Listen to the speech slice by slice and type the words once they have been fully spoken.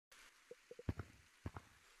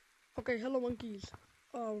Okay, hello monkeys.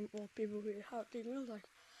 Or people who have the Gorilla Tag.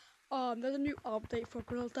 There's a new update for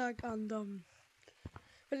Gorilla Tag, and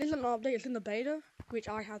it isn't an update. It's in the beta, which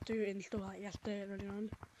I had to install like yesterday earlier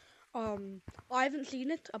on. I haven't seen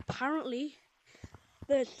it. Apparently,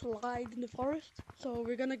 there's slides in the forest, so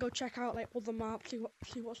we're gonna go check out like all the maps,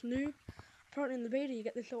 see what's new. Apparently, in the beta, you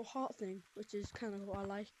get this little heart thing, which is kind of what I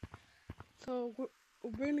like. So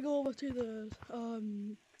we're gonna go over to the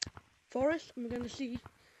forest, and we're gonna see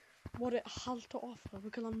what it has to offer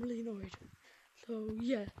because I'm really annoyed. So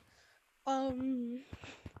yeah, there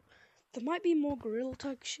might be more Gorilla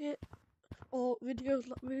Tag shit or videos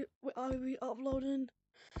that I'll be uploading,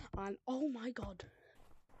 and oh my god,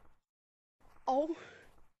 oh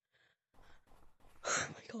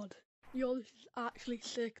my god, yo, this is actually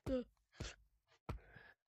sick.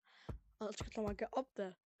 That's because I might get up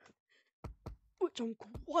there, which I'm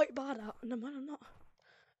quite bad at, and I'm not.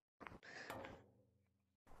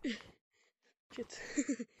 Shit.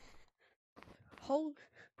 So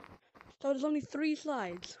there's only 3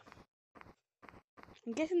 slides.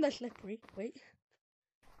 I'm guessing they're slippery. Wait.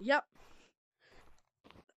 Yep.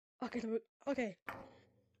 Okay. Okay.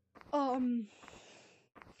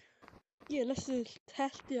 Yeah. Let's just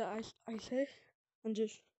test it. I say, and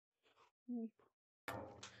just.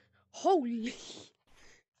 Holy.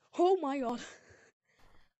 Oh my god.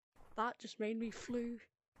 That just made me flew.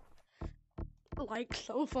 Like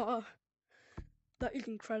so far. That is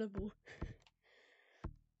incredible.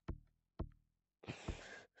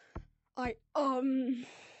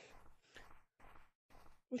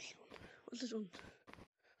 What's this one?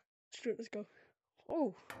 Screw it, let's go.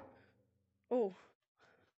 Oh.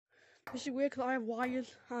 This is weird because I have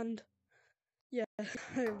wires and yeah, I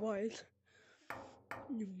have wires.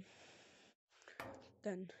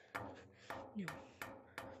 Then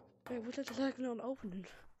wait, what's that second on opening?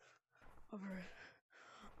 Over it.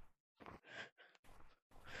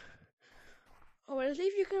 Oh wait, let's see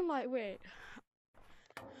if you can like wait.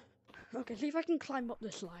 Okay, see if I can climb up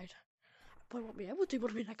this slide. I won't be able to,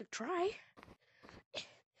 but I mean I could try.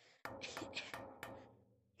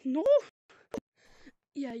 No?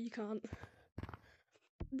 Yeah, you can't.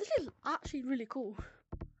 This is actually really cool.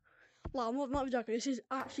 Like, I'm not joking, this is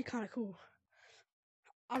actually kind of cool.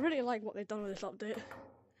 I really like what they've done with this update.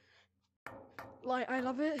 Like, I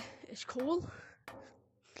love it. It's cool.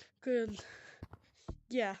 Good.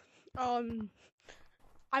 Yeah.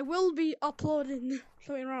 I will be uploading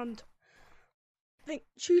something around, I think,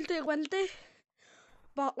 Tuesday or Wednesday.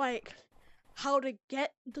 But, like, how to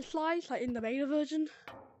get the slides, like, in the beta version.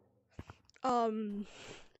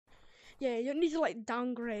 Yeah, you don't need to, like,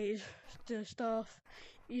 downgrade the stuff.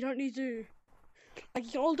 You don't need to, like,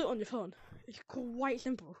 you can all do it on your phone. It's quite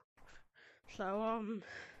simple. So,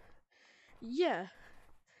 yeah.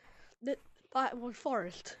 That was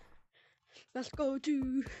Forest. Let's go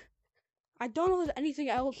to, I don't know if there's anything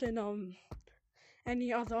else in,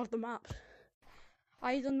 any other of the maps.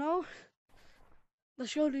 I don't know.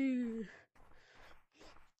 Let's go to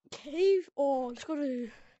cave, or let's go to,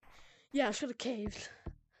 yeah, let's go to caves.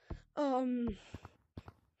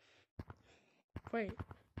 Wait.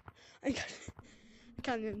 I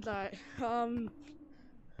can't even die.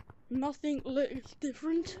 Nothing looks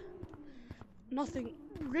different. Nothing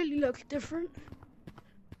really looks different.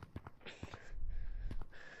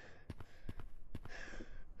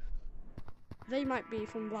 They might be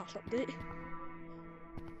from the last update.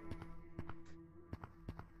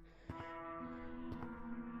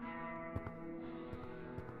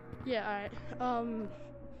 Yeah, alright.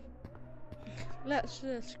 Let's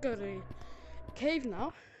just go to cave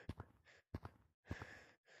now.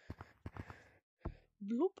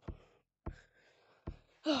 Bloop.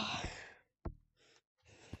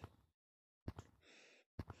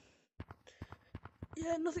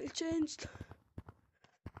 Yeah, nothing's changed.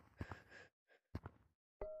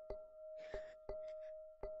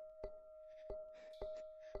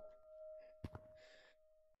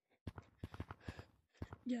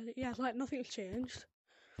 Yeah, like nothing's changed.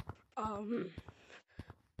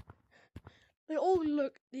 They all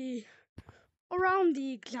look around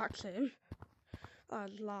the exact same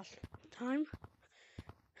as last time.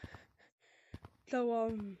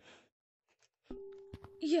 So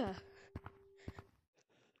yeah,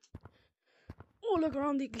 all look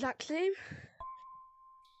around the exact same.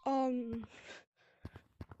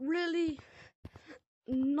 Really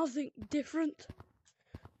nothing different.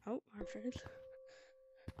 Oh, our friends.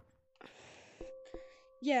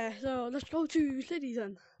 Yeah, so let's go to city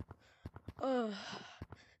then.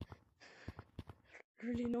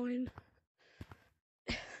 Really annoying.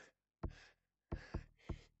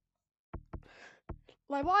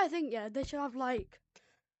 Like, what I think, yeah, they should have like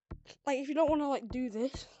like if you don't want to like do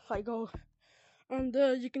this, like go, and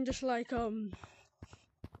you can just like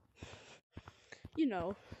you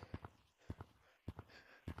know.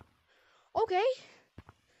 Okay,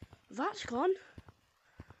 that's gone.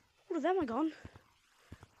 All of them are gone.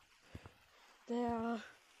 They are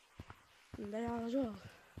as well.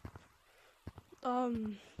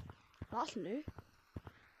 That's new.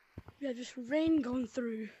 We have just rain going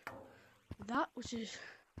through that, which is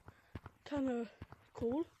kind of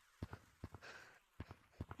cool.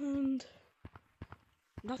 And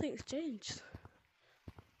nothing's changed.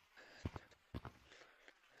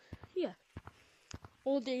 Yeah,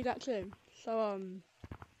 all the exact same. So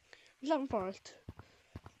Lemon Forest.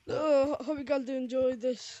 Hope you guys do enjoy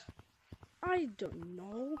this. I don't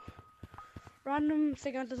know. Random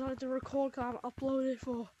thing I decided to record because I haven't uploaded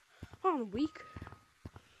for around a week.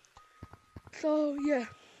 So yeah.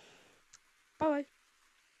 Bye bye.